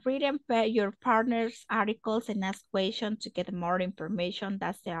words. Read and pair your partner's articles and ask questions to get more information.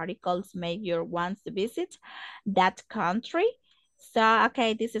 That's the articles make your wants to visit that country. So,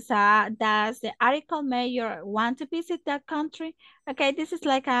 okay, this is does the article make your want to visit that country? Okay, this is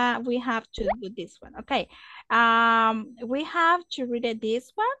like we have to do this one. Okay, we have to read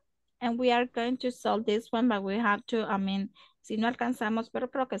this one and we are going to solve this one, but we have to, si no alcanzamos, pero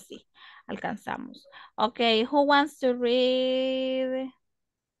creo que sí, alcanzamos. Okay, who wants to read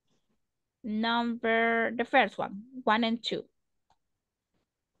the first one, 1 and 2?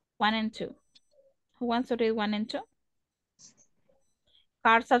 1 and 2. Who wants to read 1 and 2?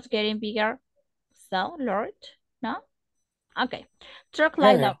 Cars are getting bigger. So, Lord, no? Okay. Truck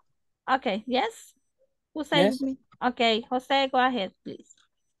line up. Okay, yes? Who said Yes. me? Okay, Jose, go ahead, please.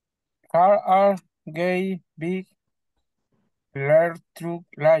 Cars are getting big. Large truck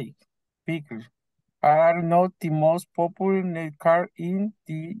like vehicles are not the most popular car in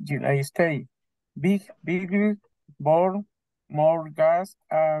the United States. Big vehicles burn more gas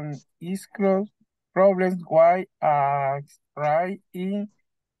and is problems why rise in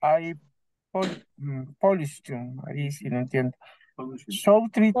air pollution. Ahí sí no entiendo. So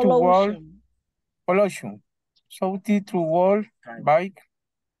three to wall pollution. So three to wall bike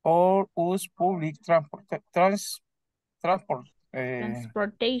or use public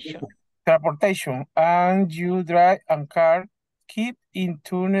transportation and you drive and car keep in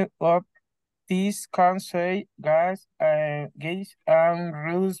tune up. This can save gas and reduce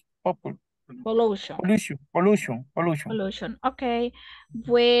pollution. Okay.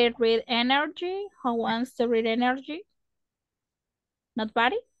 We read energy. Who wants to read energy?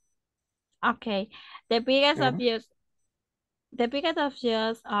 Nobody? Okay. The biggest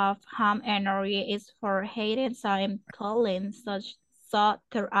abuse of home energy is for heating and cooling, so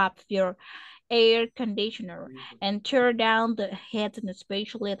turn up your air conditioner and turn down the heat, and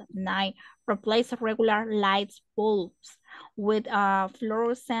especially at night. Replace regular lights bulbs with a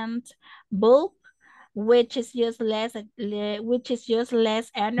fluorescent bulb, which is used less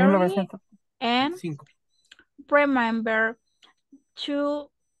energy. And remember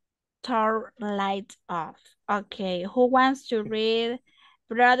to turn lights off. Okay, who wants to read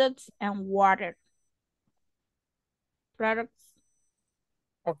products and water? Products.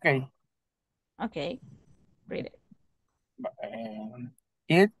 Okay. Okay, read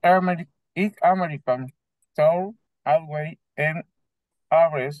it. Each American store outweigh an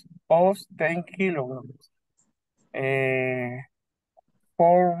average of 10 kilograms. 4-5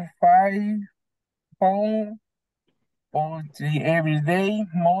 pounds of the everyday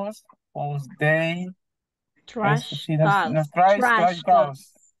most of the trash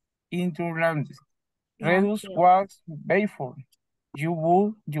gas into land. Reduce wax vapor.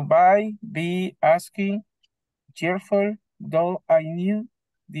 You buy be asking cheerful, though I knew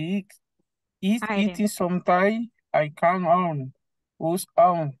the is eating sometime I can own, use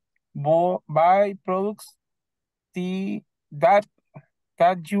own, buy products that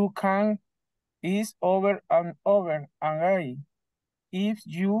you can is over and over again. If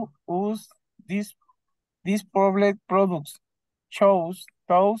you use these problem products, choose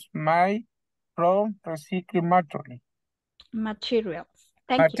those made from recycled materials.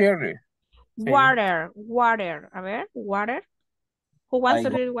 Thank you. Water. A ver, water. Who wants to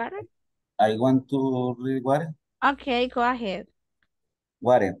read water? I want to read water. Okay, go ahead.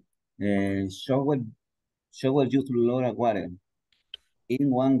 Water. Shower use a lot of water. In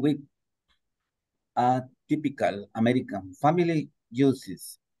 1 week, a typical American family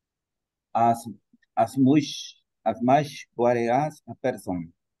uses as much water as a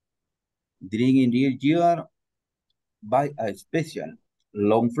person. During a year, by a special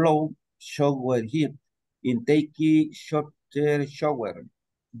long flow shower head in taking shorter shower.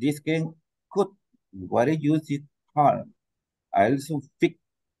 This can cut water usage hard. I also fix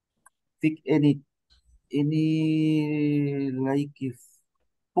any like if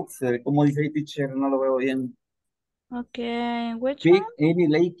como dice ahí, teacher, no lo veo bien. Okay, which Fix one? any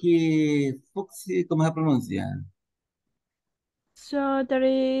like ¿cómo se pronuncia? So there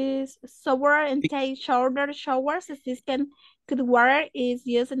is shower and take shorter showers. This can good water is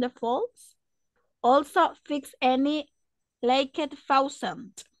used in the falls. Also fix any leaked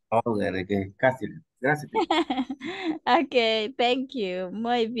faucet. Oh, que casi. Gracias. Okay, thank you.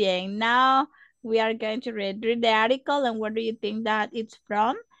 Muy bien. Now we are going to read the article and where do you think that it's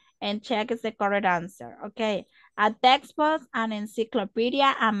from? And check is the correct answer. Okay. A textbook, an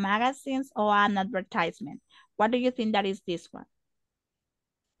encyclopedia, a magazines, or an advertisement. What do you think that is this one?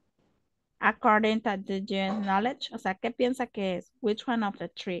 According to the general knowledge. O sea, ¿qué piensa que es? Which one of the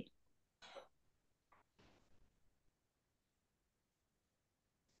three?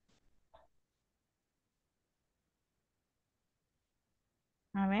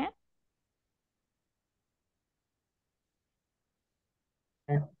 A ver.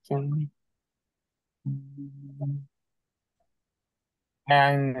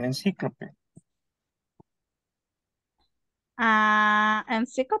 An encyclopedia.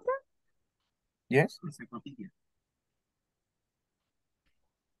 Encyclopedia? Yes.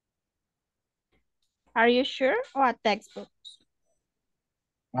 Are you sure? Or a textbook?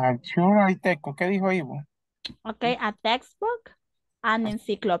 Sure, I take. ¿Qué dijo Ivo? Okay, a textbook, an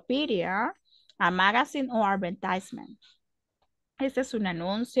encyclopedia, a magazine or advertisement. Este es un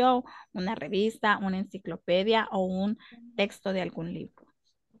anuncio, una revista, una enciclopedia o un texto de algún libro.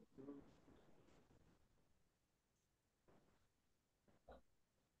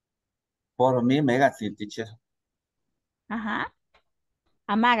 Por mí, magazine, teacher. Ajá.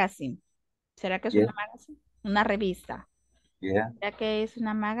 A magazine. ¿Será que es Yeah. una magazine? Una revista. Yeah. ¿Será que es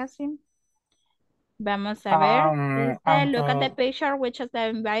una magazine? Vamos a ver. Dice, look at the picture, which is the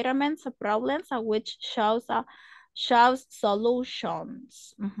environments, the problems, and which shows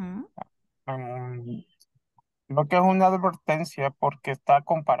solutions. Lo que es una advertencia porque está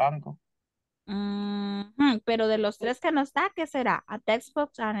comparando. Pero de los tres que nos da, ¿qué será? A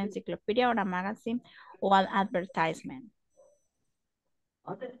textbook, an encyclopedia, or a magazine, o an advertisement.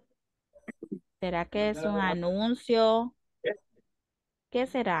 ¿Será que es un anuncio? ¿Qué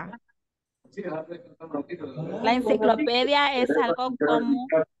será? La enciclopedia es algo como...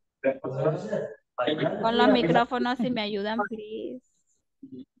 Con los micrófonos, si me ayudan, please.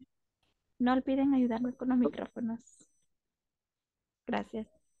 No olviden ayudarme con los micrófonos. Gracias.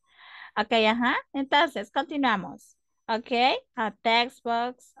 Ok, ajá. Entonces, continuamos. Ok, a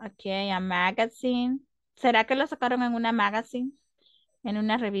textbooks. Ok, a magazine. ¿Será que lo sacaron en una magazine? ¿En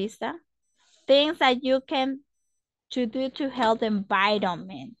una revista? Things that you can to do to help the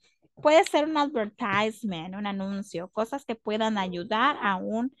environment. Puede ser un advertisement, un anuncio, cosas que puedan ayudar a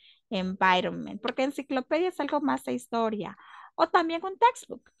un environment, porque enciclopedia es algo más de historia, o también un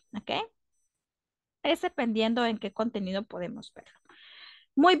textbook, ¿ok? Es dependiendo en qué contenido podemos verlo.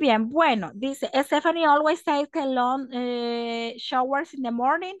 Muy bien, bueno, dice, Stephanie always takes long showers in the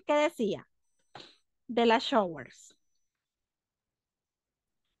morning. ¿Qué decía? De las showers.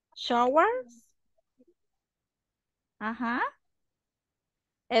 Showers. Ajá.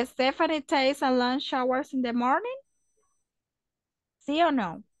 Stephanie takes a long showers in the morning. ¿Sí o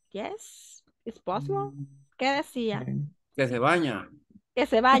no? Yes, it's possible. ¿Qué decía? Que se baña. Que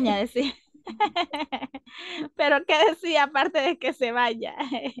se baña, decía. Pero ¿qué decía aparte de que se baña?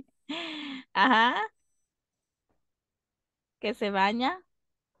 Ajá. Que se baña.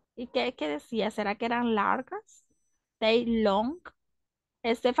 ¿Y qué decía? ¿Será que eran largas? They long.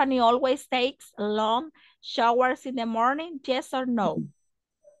 Stephanie always takes long showers in the morning. Yes or no?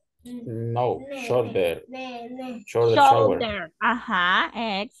 No, shoulder. Shoulder shower. Shoulder. Ajá,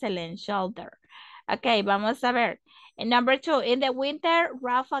 excellent, shoulder. Okay, vamos a ver. And number 2, in the winter,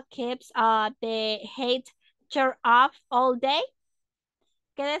 Rafa keeps the heater off all day.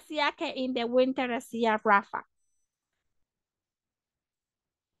 ¿Qué decía que in the winter hacía Rafa?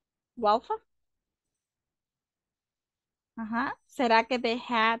 Rafa? Ajá. ¿Será que the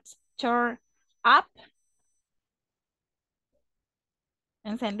heater up?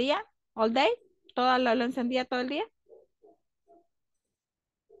 ¿Encendía all day? ¿Todo lo encendía todo el día?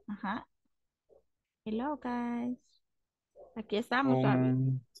 Ajá. Hello, guys. Aquí estamos todavía.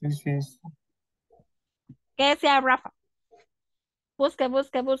 Sí. ¿Qué decía Rafa? Busque.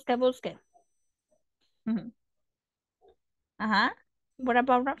 Ujú. Ajá. What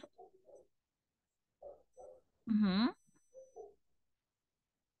about Rafa? Ujú.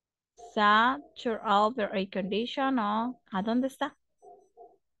 Turn off the air condition. ¿A dónde está?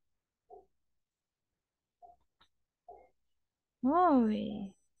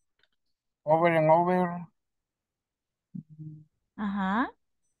 Uy. Over and over. Ajá.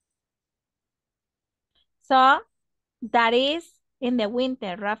 So, that is in the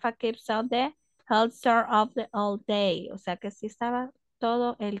winter. Rafa keeps on the health store of the all day. O sea que sí estaba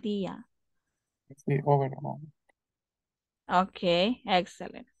todo el día. Sí, over and over. Okay,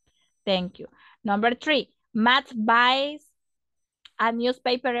 excellent. Thank you. Number 3. Matt buys a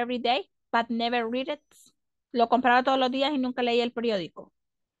newspaper every day, but never read it. Lo compraba todos los días y nunca leía el periódico.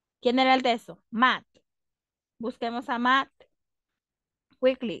 ¿Quién era el de eso? Matt. Busquemos a Matt.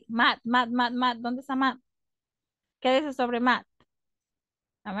 Quickly. Matt. ¿Dónde está Matt? ¿Qué dice sobre Matt?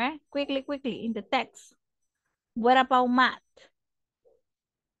 A ver, quickly, in the text. What about Matt?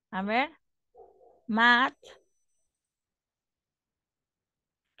 A ver. Matt.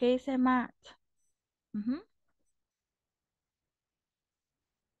 ¿Qué dice Matt? Ujú.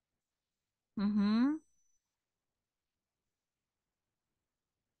 Ujú.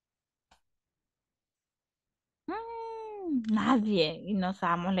 Nadie. Y no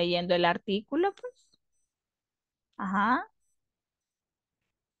estábamos leyendo el artículo, pues. Ajá.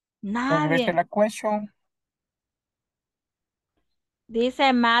 Regrese Nadie. la question.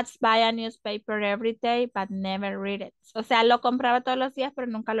 Dice Matt buy a newspaper every day, but never read it. O sea, lo compraba todos los días, pero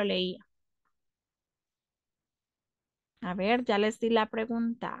nunca lo leía. A ver, ya les di la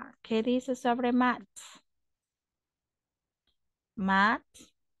pregunta. ¿Qué dice sobre Matt? Matt.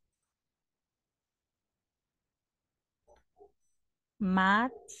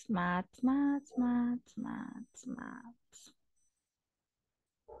 Matt.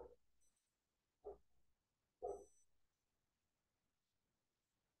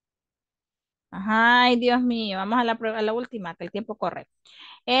 Ay, Dios mío. Vamos a la prueba, a la última, que el tiempo corre.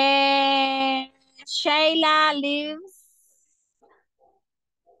 Sheila lives.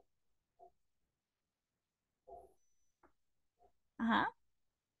 Ajá.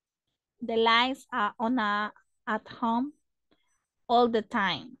 The lights are on at home all the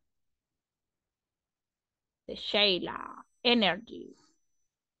time. The Sheila energy.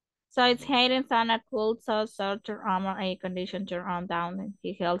 So it's hidden on a cool so turn on a condition turn on down and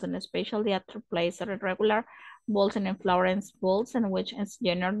he held in especially at place at regular balls and inflorescence balls and which is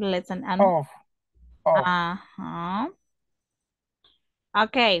generally less than Off. Ajá.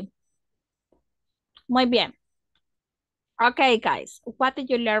 Okay. Muy bien. Okay, guys. What did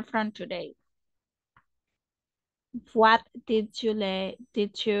you learn from today? What did you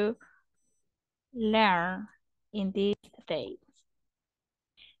learn in this day?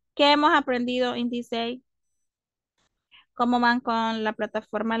 ¿Qué hemos aprendido en this day? ¿Cómo van con la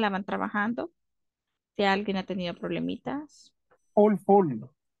plataforma? ¿La van trabajando? Si alguien ha tenido problemitas. Full.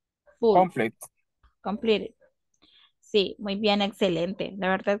 Complete. Completed. Sí, muy bien, excelente. La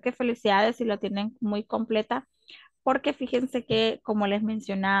verdad que felicidades si lo tienen muy completa, porque fíjense que, como les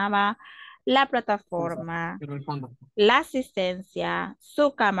mencionaba, la plataforma, la asistencia,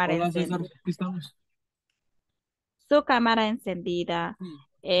 su cámara Hola, César, encendida, aquí estamos. su cámara encendida.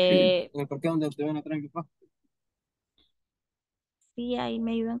 En el parque donde te ven atrás, papá. Sí, ahí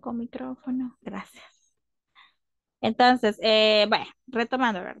me ayudan con micrófono. Gracias. Entonces, bueno,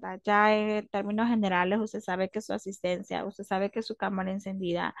 retomando, ¿verdad? Ya en términos generales, usted sabe que su asistencia, usted sabe que su cámara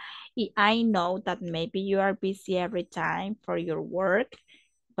encendida, y I know that maybe you are busy every time for your work,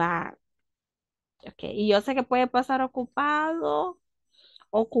 but, okay, y yo sé que puede pasar ocupado,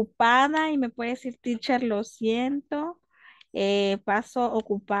 ocupada, y me puede decir, teacher, lo siento, paso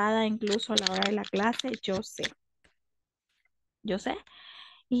ocupada incluso a la hora de la clase, yo sé,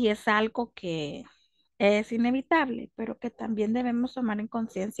 y es algo que es inevitable, pero que también debemos tomar en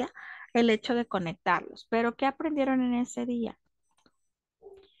conciencia el hecho de conectarlos. Pero ¿qué aprendieron en ese día?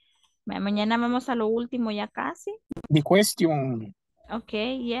 Mañana vamos a lo último ya casi. The question.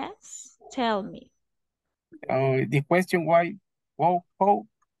 Okay, yes. Tell me. The question why, how far,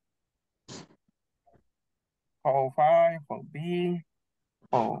 how big,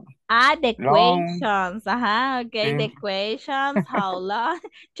 how The long. questions. Ajá, ok, the questions, how long.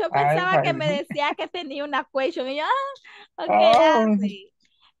 Yo pensaba que me decía que tenía una question. Y yo, ok, así.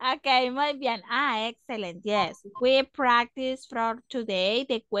 Ok, muy bien. Excellent. Yes. We practice for today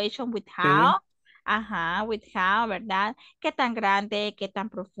the question with how. Ajá, with how, ¿verdad? ¿Qué tan grande, qué tan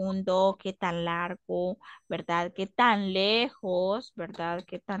profundo, qué tan largo, ¿verdad? ¿Qué tan lejos, ¿verdad?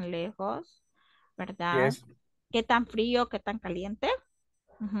 ¿Qué tan lejos, ¿verdad? Yes. ¿Qué tan frío, qué tan caliente?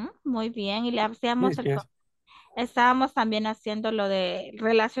 Ujú, muy bien. Y le hacemos Yes. Estábamos también haciendo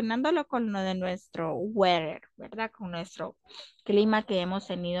relacionándolo con lo de nuestro weather, ¿verdad? Con nuestro clima que hemos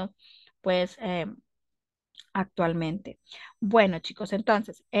tenido, pues, actualmente. Bueno, chicos,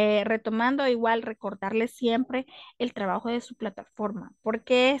 entonces, retomando igual, recordarles siempre el trabajo de su plataforma,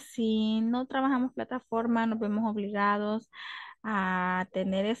 porque si no trabajamos plataforma, nos vemos obligados a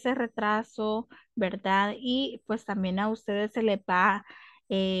tener ese retraso, ¿verdad? Y pues también a ustedes se les va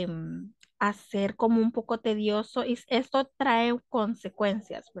a ser como un poco tedioso y esto trae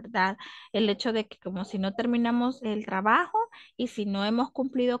consecuencias, ¿verdad? El hecho de que como si no terminamos el trabajo y si no hemos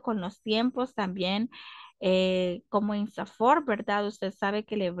cumplido con los tiempos también, como INSAFOR, ¿verdad? Usted sabe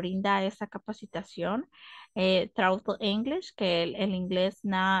que le brinda esa capacitación, throughout English, que el inglés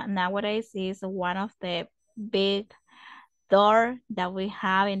nowadays is one of the big door that we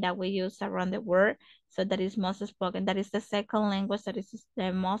have and that we use around the world. So that is most spoken. That is the second language that is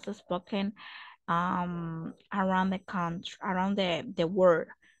the most spoken around the country, around the world.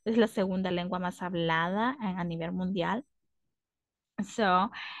 Es la segunda lengua más hablada a nivel mundial. So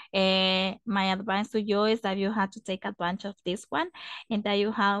my advice to you is that you have to take advantage of this one and that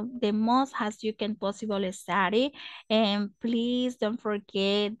you have the most as you can possibly study. And please don't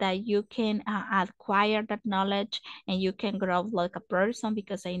forget that you can acquire that knowledge and you can grow like a person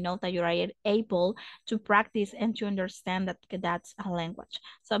because I know that you are able to practice and to understand that that's a language.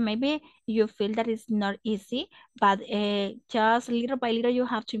 So maybe you feel that it's not easy, but just little by little you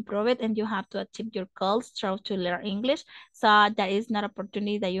have to improve it and you have to achieve your goals through to learn English. So that is not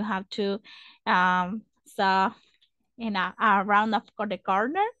opportunity that you have to so in a round of the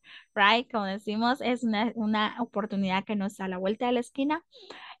corner, right? Como decimos, es una oportunidad que nos da a la vuelta de la esquina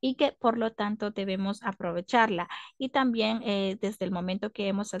y que por lo tanto debemos aprovecharla. Y también desde el momento que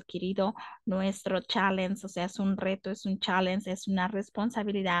hemos adquirido nuestro challenge, o sea, es un reto, es un challenge, es una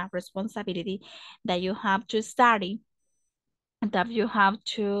responsabilidad, responsibility that you have to study, that you have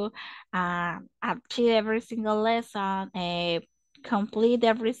to achieve every single lesson, complete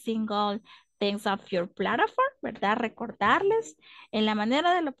every single things of your platform, ¿verdad? Recordarles en la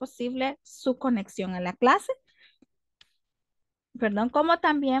manera de lo posible su conexión a la clase, perdón, como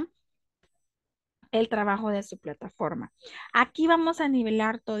también el trabajo de su plataforma. Aquí vamos a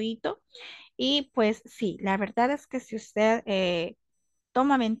nivelar todito y pues sí, la verdad es que si usted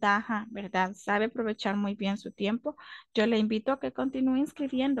toma ventaja, ¿verdad? Sabe aprovechar muy bien su tiempo, yo le invito a que continúe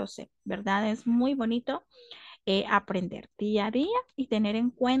inscribiéndose, ¿verdad? Es muy bonito aprender día a día y tener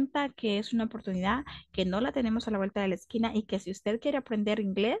en cuenta que es una oportunidad que no la tenemos a la vuelta de la esquina y que si usted quiere aprender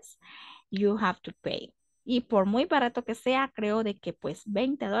inglés, you have to pay. Y por muy barato que sea, creo de que pues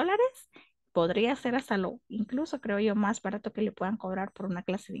 $20 podría ser hasta incluso creo yo más barato que le puedan cobrar por una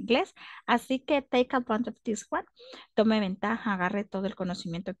clase de inglés. Así que take advantage of this one. Tome ventaja, agarre todo el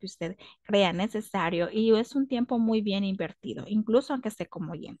conocimiento que usted crea necesario y es un tiempo muy bien invertido, incluso aunque esté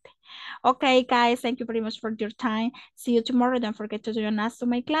como oyente. Okay, guys, thank you very much for your time. See you tomorrow. Don't forget to join us to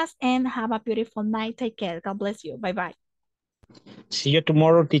my class and have a beautiful night. Take care. God bless you. Bye-bye. See you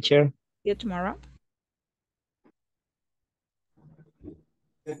tomorrow, teacher. See you tomorrow.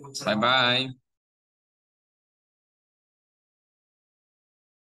 Bye-bye.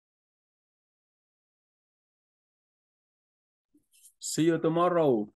 See you tomorrow.